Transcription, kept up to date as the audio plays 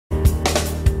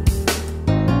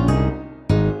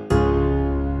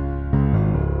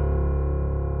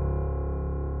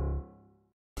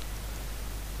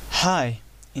Hi,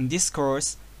 in this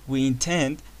course, we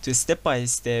intend to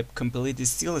step-by-step complete the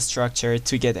steel structure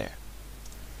together.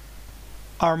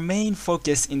 Our main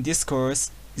focus in this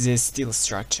course is the steel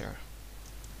structure,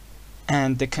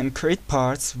 and the concrete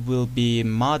parts will be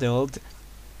modeled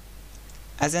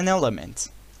as an element,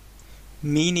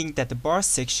 meaning that the bar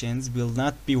sections will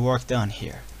not be worked on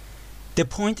here. The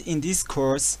point in this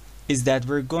course is that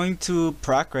we're going to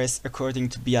progress according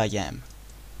to BIM.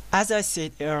 As I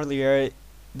said earlier,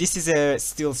 this is a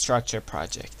steel structure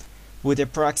project with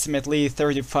approximately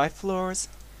 35 floors,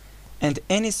 and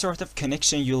any sort of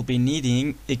connection you'll be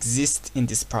needing exists in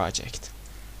this project.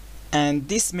 And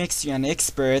this makes you an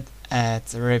expert at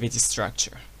Revit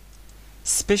Structure,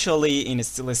 especially in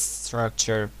steel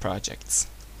structure projects.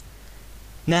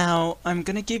 Now, I'm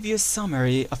gonna give you a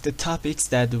summary of the topics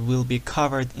that will be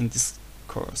covered in this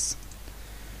course.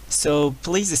 So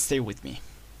please stay with me.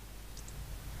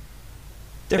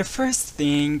 The first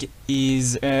thing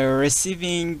is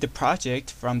receiving the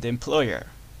project from the employer,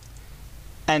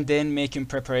 and then making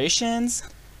preparations,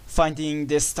 finding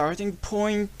the starting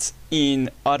point in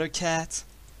AutoCAD,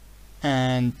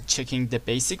 and checking the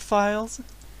basic files,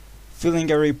 filling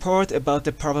a report about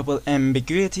the probable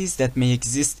ambiguities that may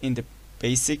exist in the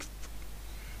basic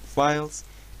files,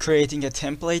 creating a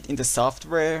template in the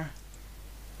software,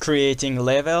 creating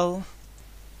level,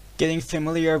 getting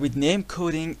familiar with name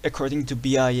coding according to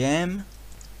BIM,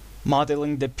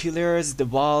 modeling the pillars, the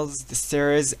walls, the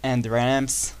stairs, and the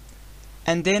ramps,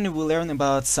 and then we'll learn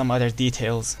about some other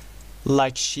details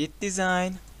like sheet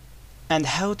design and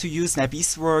how to use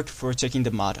Navisworks for checking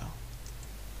the model.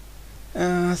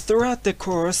 Throughout the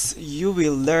course, you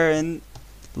will learn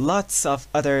lots of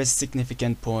other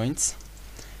significant points,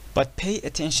 but pay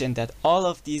attention that all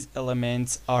of these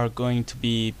elements are going to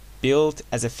be built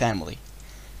as a family,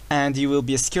 and you will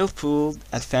be skillful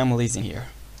at families in here.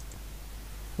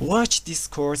 Watch this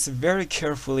course very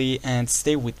carefully and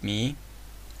stay with me,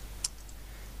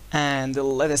 and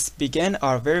let us begin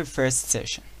our very first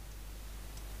session.